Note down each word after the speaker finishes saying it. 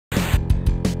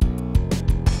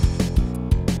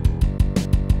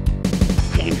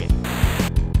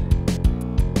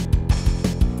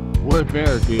really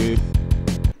fair, dude.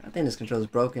 I think this controller's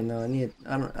broken though. I need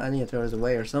to throw this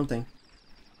away or something.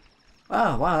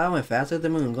 Wow, that went fast. Look at the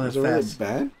moon going Is it fast.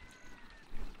 really bad?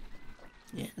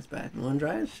 Yeah, it's bad. One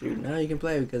drive? Shoot, now you can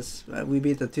play because we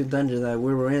beat the 2 dungeons that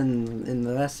we were in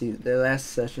the last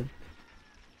session.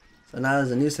 So now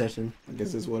there's a new session. I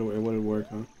guess this would work,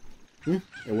 huh?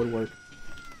 It would work.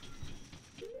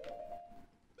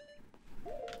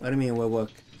 What do you mean it would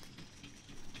work?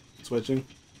 Switching,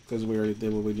 because we already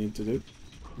did what we need to do.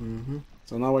 Mm-hmm.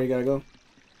 So now where you gotta go?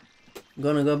 I'm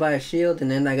gonna go buy a shield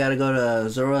and then I gotta go to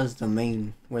Zora's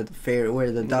domain where the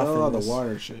dolphin Oh, is. the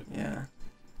water shit. Yeah.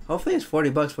 Hopefully it's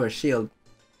 $40 for a shield.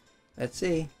 Let's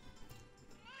see.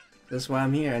 That's why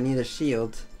I'm here. I need a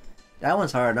shield. That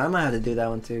one's hard. I might have to do that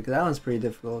one too, because that one's pretty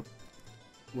difficult.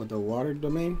 What, the water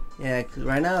domain? Yeah, cause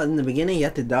right now in the beginning you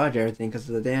have to dodge everything because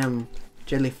of the damn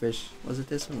jellyfish. Was it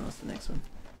this one or was it the next one?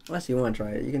 Unless you want to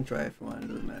try it. You can try it if you want. It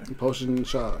doesn't matter. Potion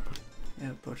shop.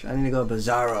 Yeah, potion. I need to go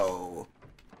Bizarro.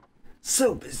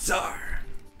 So bizarre.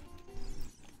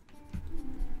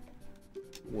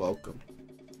 Welcome.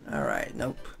 Alright,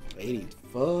 nope. 80.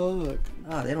 Fuck.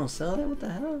 Oh, they don't sell that? What the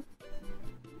hell?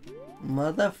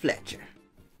 Mother Fletcher.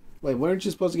 Wait, weren't you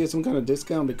supposed to get some kind of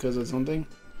discount because of something?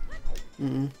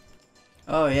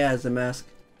 Oh yeah, it's a mask.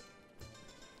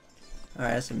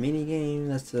 Alright, that's a mini game.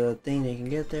 That's the thing they can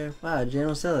get there. Wow, they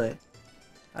don't sell it.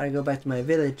 I gotta go back to my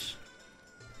village.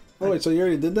 Oh wait, so you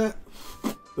already did that?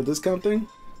 The discount thing?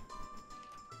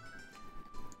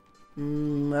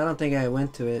 I don't think I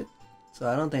went to it. So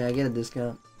I don't think I get a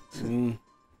discount.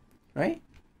 Right?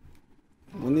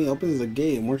 When he opens the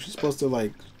gate, weren't you supposed to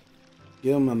like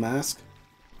give him a mask?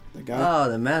 The guy? Oh,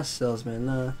 the mask salesman.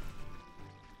 No.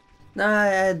 No,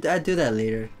 I do that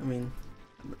later. I mean,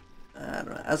 I don't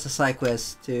know. That's a side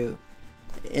quest too.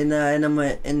 In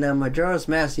the Majora's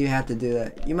Mask, you have to do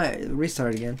that. You might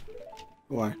restart again.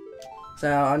 Why? So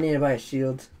I need to buy a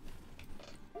shield.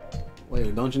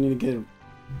 Wait, don't you need to get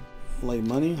like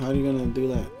money? How are you gonna do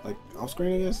that? Like off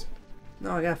screen, I guess?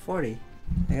 No, I got 40.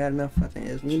 I got enough. I think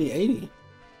it's. You need 80.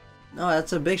 No,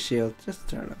 that's a big shield. Just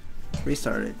turn it.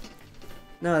 Restart it.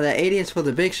 No, that 80 is for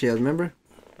the big shield. Remember?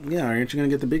 Yeah, aren't you gonna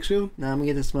get the big shield? No, I'm gonna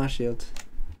get the small shield.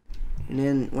 And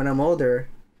then when I'm older,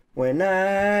 when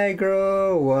I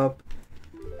grow up,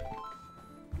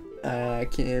 I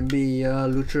can be a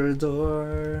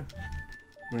luchador.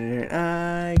 When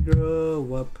I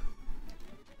grow up,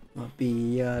 I'll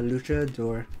be a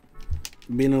luchador.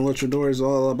 Being a luchador is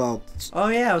all about. Oh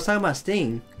yeah, I was talking about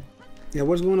Sting. Yeah,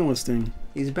 what's going on with Sting?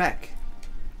 He's back.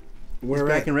 Where He's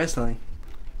back in wrestling.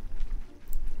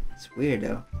 It's weird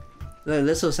though. Look,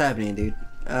 this was happening, dude.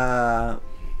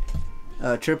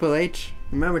 Triple H.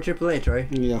 Remember Triple H, right?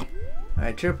 Yeah.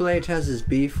 Alright, Triple H has this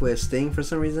beef with Sting for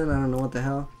some reason. I don't know what the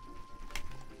hell.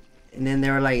 And then they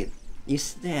were like, you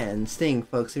stand Sting,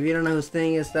 folks. If you don't know who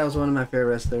Sting is, that was one of my favorite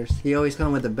wrestlers. He always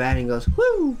comes with the bat and goes,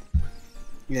 woo!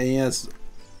 Yeah, he has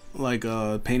like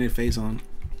a painted face on.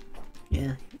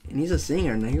 Yeah, and he's a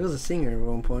singer now. He was a singer at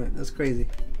one point. That's crazy.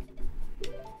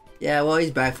 Yeah, well, he's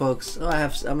back, folks. Oh,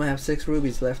 I'm gonna have 6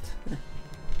 rubies left.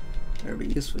 Better be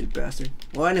useful, you bastard.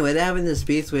 Well, anyway, they're having this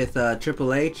beef with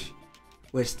Triple H,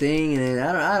 with Sting, and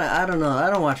I don't know. I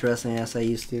don't watch wrestling as I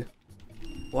used to.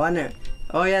 Well, I never.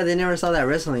 Oh yeah, they never saw that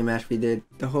wrestling match we did.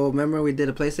 The whole. Remember we did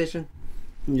a PlayStation?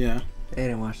 Yeah. They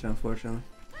didn't watch it, unfortunately.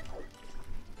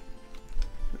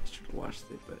 I should have watched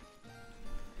it, but.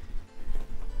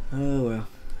 Oh well.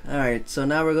 Alright, so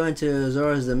now we're going to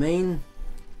Zora's domain.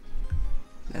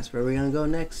 That's where we're gonna go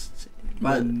next.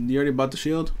 But you already bought the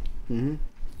shield? You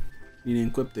didn't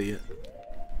equip it yet.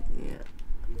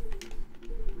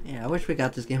 Yeah, I wish we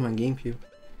got this game on GameCube.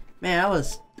 Man, I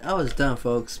was done,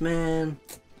 folks. Man,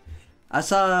 I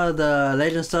saw the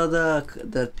Legend of Zelda,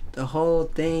 the whole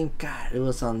thing. God, it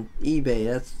was on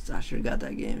eBay. I should have got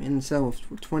that game. And it sold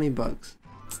for $20.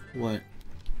 What?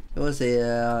 It was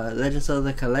a Legend of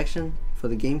Zelda collection for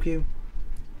the GameCube.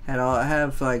 I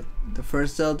have like the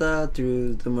first Zelda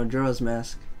through the Majora's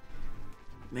Mask.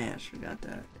 Man, I should have got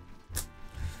that.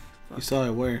 Fuck. You saw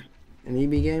it where? In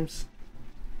EB Games.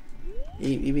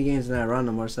 EB Games is not around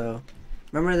no more. So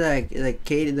remember that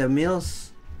the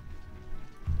meals.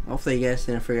 Hopefully you guys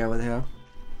didn't figure out what the hell.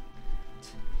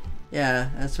 Yeah,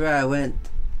 that's where I went.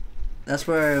 That's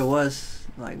where it was.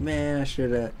 Like, man, I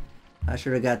should have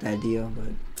got that deal,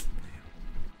 but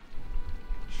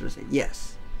should have said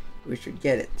yes. We should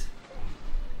get it.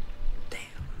 Damn,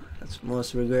 that's the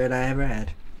most regret I ever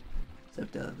had.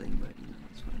 Except the other thing, but you know,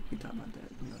 it's fine. We talk about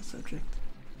that in that subject.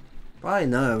 Probably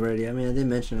know already. I mean, I did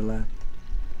mention it a lot.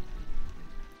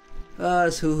 Oh,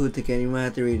 it's Hoot again. You might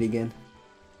have to read it again.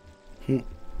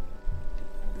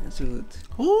 That's Hoot.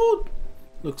 Hoot!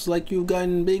 Looks like you've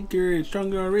gotten bigger and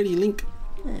stronger already, Link.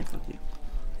 Eh, fuck you.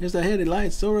 Here's the head. It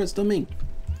lies Zora's domain.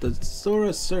 The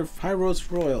Zora serve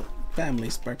Hyro's royal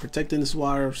families by protecting the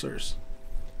water source.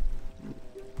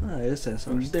 Oh, it says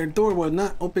something. Their door will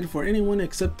not open for anyone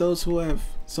except those who have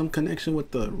some connection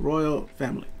with the royal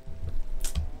family.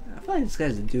 I feel like this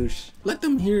guy's a douche. Let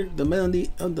them hear the melody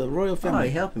of the royal family. Oh,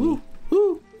 he helping me.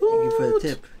 Woo, Thank you for the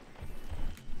tip.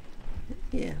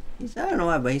 Yeah, I don't know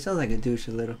why, but he sounds like a douche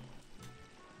a little.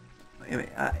 I mean,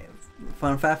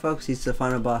 fun fact, folks, he's the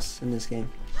final boss in this game.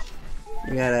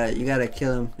 You gotta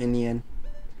kill him in the end.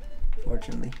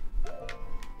 Fortunately,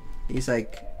 he's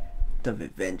like the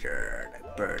Avenger, the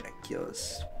bird that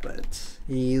kills, but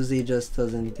he usually just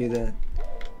doesn't do that.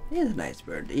 He's a nice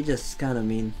bird. He just kind of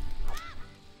mean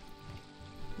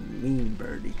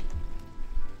birdie.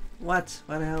 What?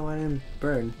 Why the hell? Why didn't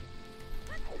bird?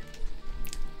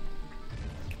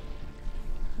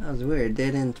 That was weird. They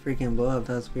didn't freaking blow up.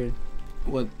 That was weird.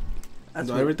 What? That's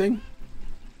weird. Everything?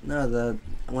 No,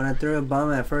 when I threw a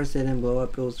bomb at first, it didn't blow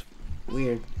up. It was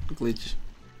weird. Glitch.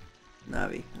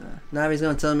 Navi. Navi's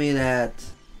gonna tell me that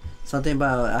something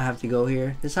about I have to go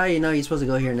here. This is how you know you're supposed to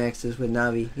go here next. Is with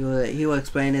Navi. He will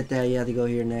explain it that you have to go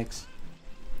here next.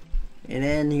 And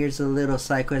then here's a little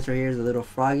side quest right here. The little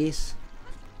froggies.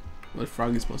 What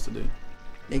Froggy's supposed to do?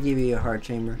 They give you a heart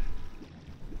chamber.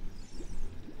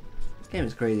 This game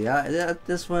is crazy.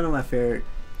 This is one of my favorite.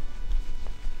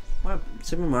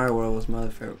 Super Mario World was my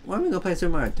other favorite. Why don't we go play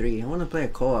Super Mario 3? I want to play a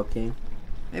co-op game.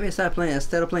 Maybe instead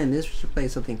of playing this, we should play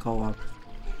something co-op.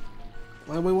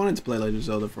 Well, we wanted to play Legend of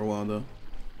Zelda for a while though.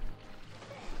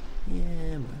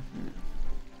 Yeah,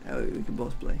 but that way we could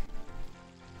both play.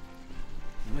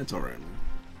 It's alright, man.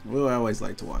 We always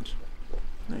like to watch.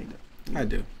 No, you don't. I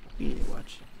do. You need to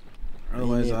watch.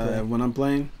 Otherwise, when I'm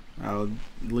playing, I'll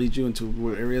lead you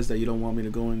into areas that you don't want me to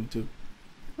go into.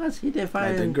 What? He did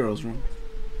find like the girls' room.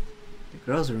 The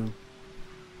girls' room.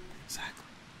 Exactly.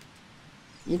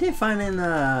 You did find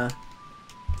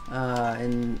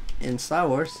in Star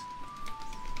Wars.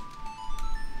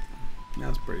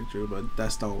 That's pretty true, but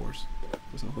that's Star Wars.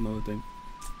 That's a whole nother thing.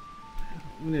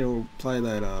 We need to play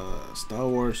that Star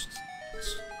Wars.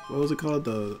 What was it called?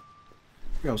 I forgot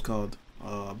what it was called.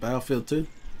 Battlefield 2.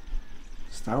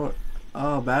 Star Wars.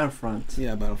 Oh, Battlefront.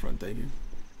 Yeah, Battlefront. Thank you.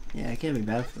 Yeah, it can't be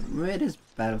Battlefield. Maybe it is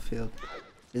Battlefield.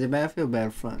 Is it Battlefield or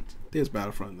Battlefront? I think it's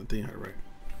Battlefront. I think you heard right.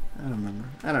 I don't remember.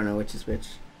 I don't know which is which.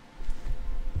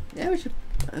 Yeah, we should.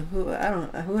 Who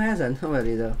Who has that?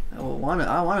 Nobody though. I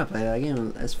wanna play that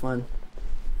game. It's fun.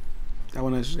 That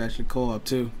one actually co-op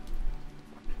too.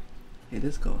 It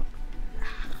is co-op.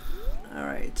 All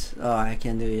right. Oh, I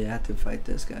can't do it. I have to fight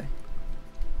this guy.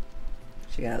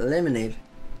 She got eliminated.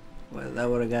 Well, that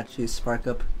would have got you spark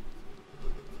up.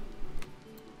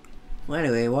 Well,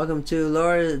 anyway, welcome to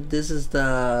Laura. This is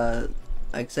the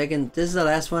this is the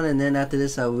last one, and then after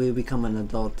this, I will become an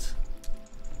adult.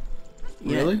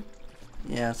 Yeah. Really?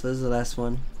 Yeah. So this is the last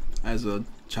one. As a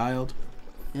child?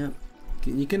 Yep.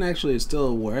 You can actually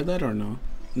still wear that or no?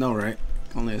 No, right?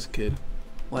 Only as a kid.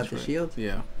 What, That's the right. shield?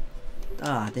 Yeah.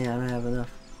 Ah, damn, I don't have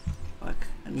enough. Fuck.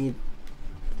 I need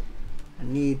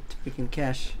freaking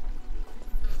cash.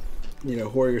 You know,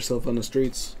 whore yourself on the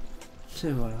streets. It's a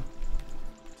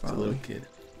little kid.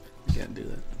 You can't do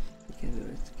that. You can't do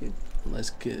it. It's a kid.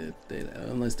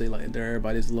 Unless they like they're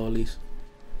everybody's lollies.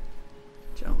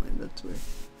 Gentlemen, that's weird.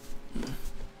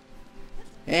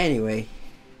 Anyway,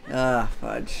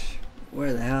 fudge.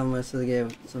 Where the hell am I supposed to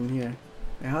get some here?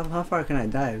 How far can I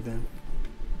dive then?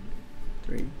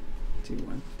 3, 2,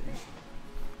 1.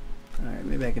 All right,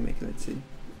 maybe I can make it. Let's see.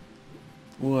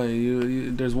 What?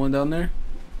 You there's one down there?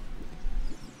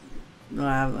 No,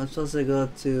 I'm supposed to go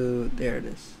to. There it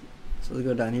is. So to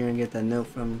go down here and get that note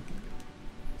from.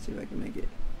 See if I can make it.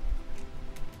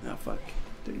 Oh fuck!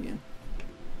 Do it again.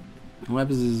 What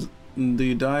happens is, do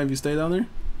you die if you stay down there?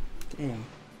 Damn.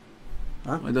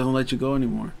 Huh? It doesn't let you go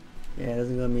anymore. Yeah, it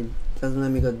doesn't let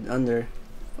me go under.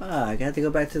 Fuck! I have to go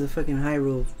back to the fucking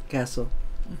Hyrule Castle.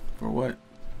 For what?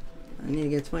 I need to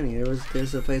get 20.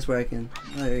 There's a place where I can.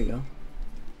 Oh, there you go.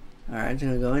 All right, I'm just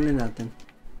gonna go in and out then.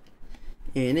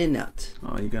 In and out.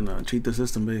 Oh, you're gonna cheat the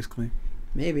system basically.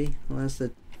 Maybe, unless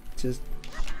it just.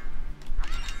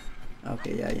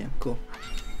 Okay, yeah, cool.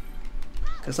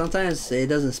 Cause sometimes it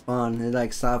doesn't spawn. It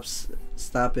like stop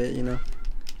it, you know.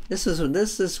 This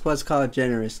is what's called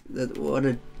generous. What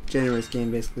a generous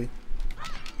game, basically.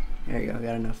 There you go.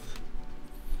 Got enough.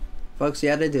 Folks, you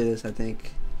have to do this, I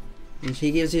think. And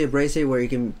he gives you a bracelet where you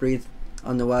can breathe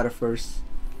on the water first.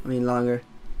 I mean, longer.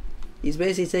 He's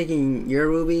basically taking your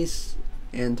rubies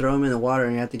and throw them in the water,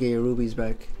 and you have to get your rubies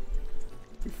back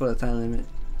before the time limit.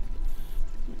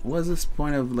 what's this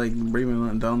point of like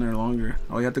bringing down there longer?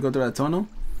 Oh, you have to go through that tunnel?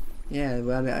 Yeah,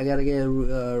 but I gotta get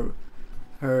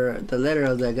the letter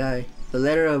of that guy. The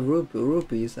letter of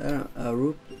rupees. I don't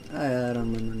I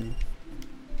don't remember her name.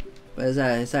 But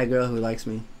it's that girl who likes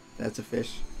me. That's a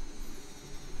fish.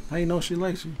 How you know she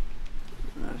likes you?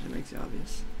 Oh, she makes it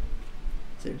obvious.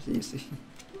 Seriously, you see.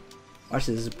 Watch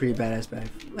this is a pretty badass bag.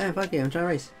 Man, fuck it, I'm trying to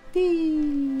race.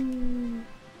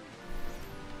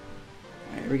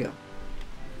 Alright, here we go.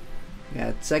 We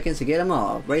got seconds to get them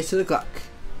all. Race to the clock.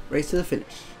 Race to the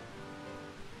finish.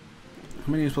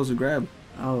 How many are you supposed to grab?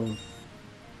 Oh.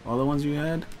 All the ones you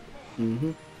had?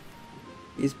 Mm-hmm.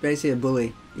 He's basically a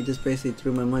bully. He just basically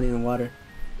threw my money in the water.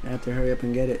 I have to hurry up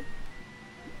and get it.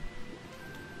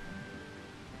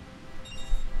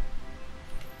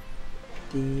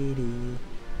 Dee dee,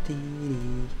 dee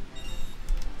dee.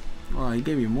 Oh, he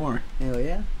gave you more. Hell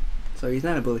yeah. So he's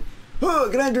not a bully. Oh,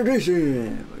 grand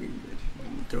tradition!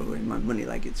 Throw away my money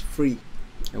like it's free.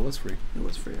 It was free. It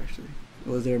was free actually. It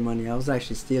was their money. I was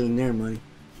actually stealing their money.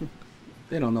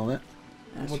 They don't know that.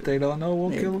 That's What true. they don't know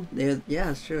won't kill them.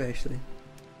 Yeah, it's true actually.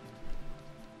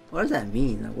 What does that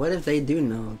mean? Like, what if they do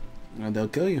know? They'll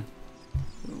kill you.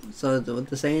 So what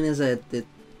the saying is that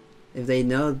if they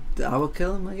know, I will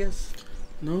kill them, I guess?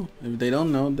 No, if they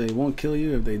don't know, they won't kill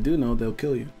you. If they do know, they'll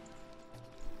kill you.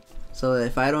 So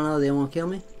if I don't know, they won't kill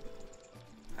me?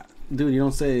 Dude, you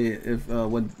don't say if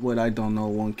what I don't know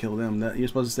won't kill them. That you're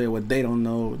supposed to say what they don't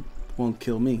know won't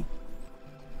kill me.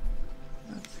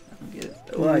 I don't get it.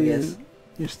 Well, I guess.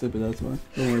 You're stupid, that's why.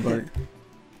 Don't worry about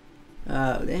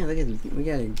it. Damn, look at this. We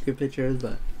got a good picture of his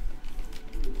butt.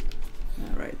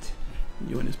 Alright.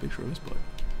 You in this picture of his butt.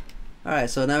 Alright,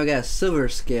 so now we got a silver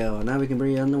scale. Now we can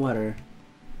bring it on the water.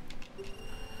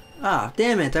 Ah,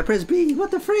 damn it, I pressed B.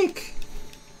 What the freak?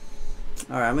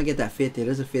 Alright, I'm gonna get that 50.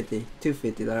 There's a 50.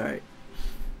 250, alright.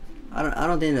 I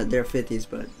don't think that they're 50s,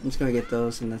 but I'm just gonna get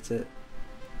those and that's it.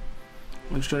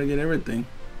 Why don't you try to get everything?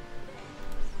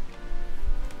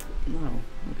 No,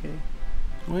 okay.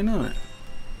 Why not?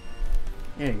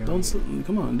 There you go. Don't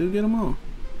come on, dude, get them all.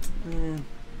 Yeah.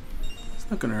 It's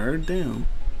not gonna hurt, damn.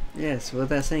 Yes, what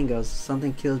that saying goes,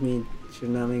 something kills me should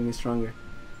not make me stronger.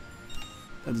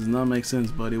 That does not make sense,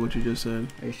 buddy, what you just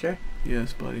said. Are you sure?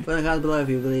 Yes, buddy. Put in the comments below if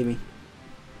you believe me.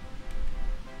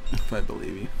 If I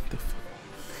believe you. The fuck?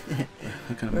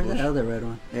 That kind of Where's the bullshit. other red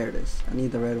one? There it is. I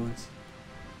need the red ones.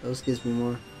 Those gives me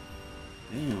more.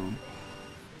 Damn.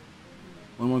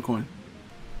 One more coin.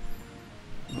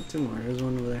 Oh, two more. There's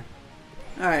one over there.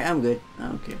 Alright, I'm good. I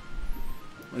don't care.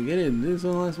 I get it. This is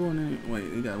the last one.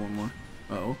 Wait, he got one more.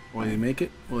 Uh-oh. Will he make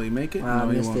it? Will he make it? Wow,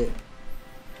 I he missed won't. it.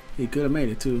 He could have made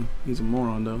it, too. He's a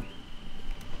moron, though.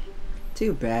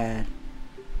 Too bad.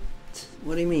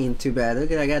 What do you mean, too bad?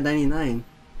 Look at I got 99.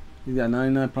 He's got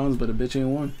 99 problems, but a bitch ain't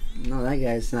one. No, that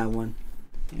guy's not one.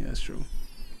 Yeah, that's true.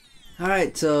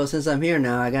 Alright, so since I'm here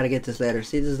now, I gotta get this letter.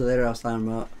 See, this is the letter I was talking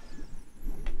about.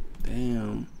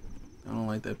 Damn. I don't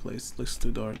like that place. Looks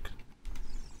too dark.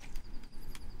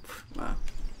 Wow.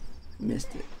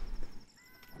 Missed it.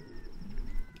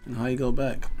 And how you go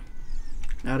back?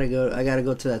 I gotta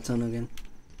go to that tunnel again.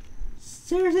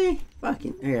 Seriously?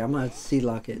 Fucking. Here, I'm gonna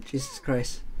C-lock it. Jesus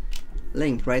Christ.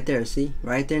 Link, right there, see?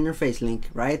 Right there in your face, Link.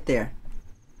 Right there.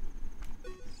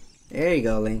 There you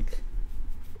go, Link.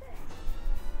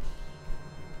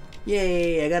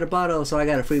 Yay, I got a bottle, so I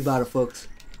got a free bottle, folks.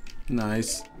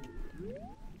 Nice.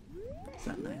 It's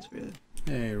not nice, really.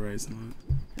 Hey, right, it's not.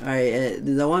 Alright,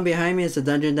 the one behind me is the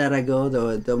dungeon that I go,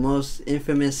 the most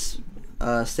infamous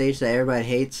stage that everybody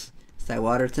hates. It's that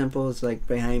water temple. It's like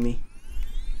behind me.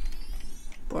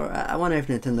 Or I wonder if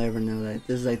Nintendo ever knew that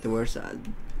this is like the worst.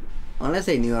 Unless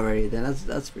they knew already, then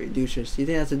that's pretty douches. Do you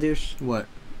think that's a douche? What?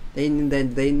 They knew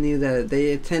that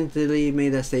they intentionally made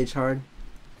that stage hard.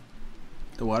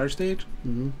 The water stage?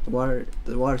 The water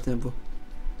temple.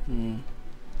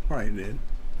 Probably did.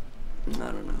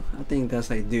 I don't know. I think that's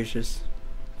like douches.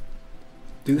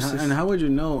 Deuces. And how would you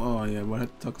know? Oh, yeah, we'll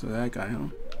have to talk to that guy, huh?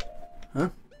 Huh?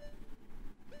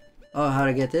 Oh, how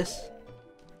to get this?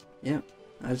 Yep.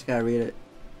 I just gotta read it.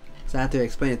 So I have to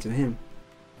explain it to him.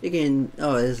 You can.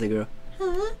 Oh, this is the girl.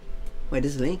 Huh? Wait,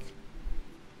 this is Link?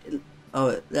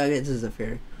 Oh, this is the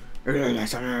fairy.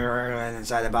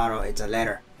 Inside the bottle, it's a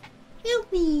letter.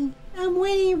 Help me! I'm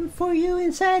waiting for you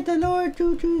inside the Lord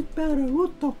Juju's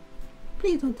bottle.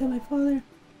 Please don't tell my father.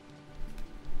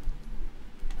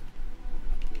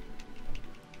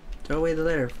 Throw away the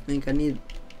letter. Link, I need.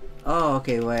 Oh,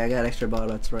 okay. Wait, I got extra bottle.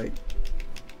 That's right.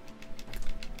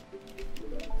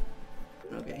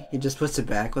 Okay, he just puts it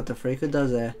back. What the freak? Who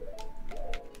does that?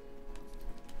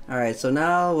 Alright, so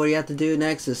now what you have to do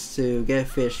next is to get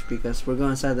fish because we're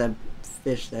going inside that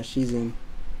fish that she's in.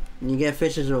 And you get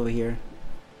fishes over here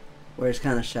where it's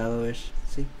kind of shallowish.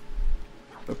 See?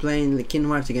 We're playing the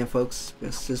Kingdom Hearts again, folks.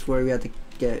 This is where we have to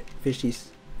get fishies.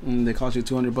 And they cost you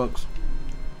 $200.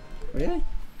 Really?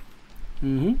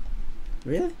 Mm-hmm.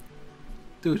 Really?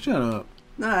 Dude, shut up.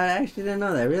 No, I actually didn't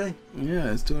know that. Really?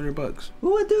 Yeah, it's $200.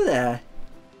 Who would do that?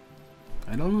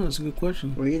 I don't know. That's a good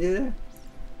question. Will you do that?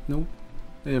 Nope.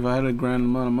 If I had a grand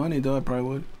amount of money, though, I probably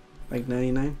would. Like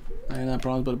 99? 99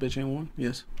 problems, but a bitch ain't one.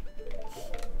 Yes.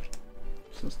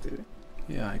 So stupid.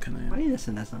 Yeah, I kind of Why am. do you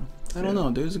listen to that song? I don't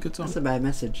know, dude. It's a good song. That's a bad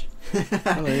message.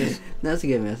 Oh, it is. That's a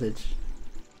good message.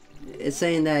 It's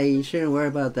saying that you shouldn't worry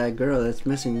about that girl that's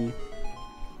missing you.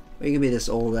 But you can be this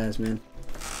old ass man.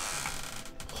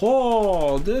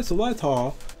 Oh, this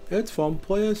letter. It's from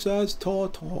Princess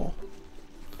Toto.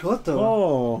 Toto?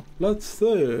 Oh, let's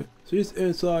see. She's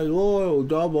inside Royal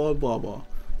Double Bubba.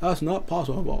 That's not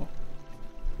possible.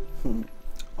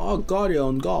 Our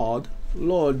guardian god,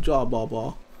 Lord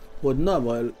Jababa, would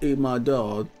never eat my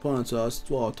dog, Princess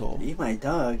Toto. Eat my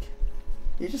dog?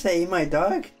 You just say eat my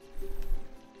dog?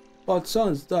 But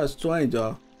since that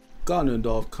stranger,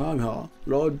 Ganondorf, came here,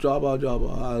 Lord Jabba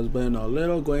Jabba has been a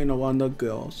little green around the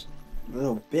gills.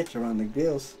 Little bitch around the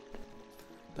gills.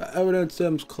 The evidence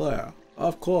seems clear.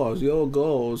 Of course, your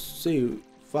goals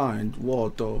find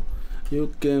water.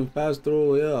 You can pass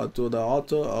through here to the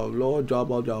altar of Lord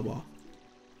Jabba Jabba.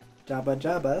 Jabba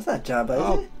Jabba? That's not Jabba, is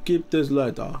I'll it? keep this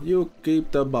letter. You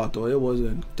keep the bottle it was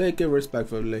in. Take it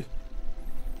respectfully.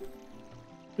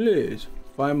 Please,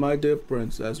 find my dear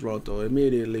Princess Roto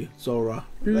immediately, Zora.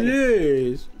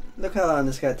 Please! Look how long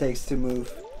this guy takes to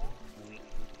move.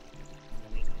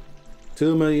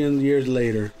 2 million years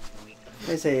later.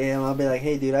 I say him, I'll be like,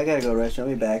 hey dude, I gotta go rest. I'll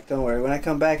be back. Don't worry. When I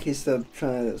come back, he's still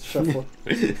trying to shuffle.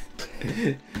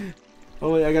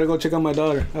 Oh wait, I gotta go check on my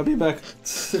daughter. I'll be back.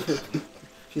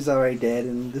 She's already dead,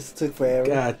 and this took forever.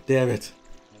 God damn it.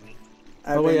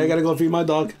 Oh wait, I gotta go feed my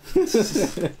dog.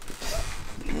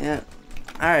 Yeah.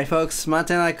 Alright, folks.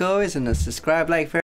 Mountain like always, and a subscribe, like,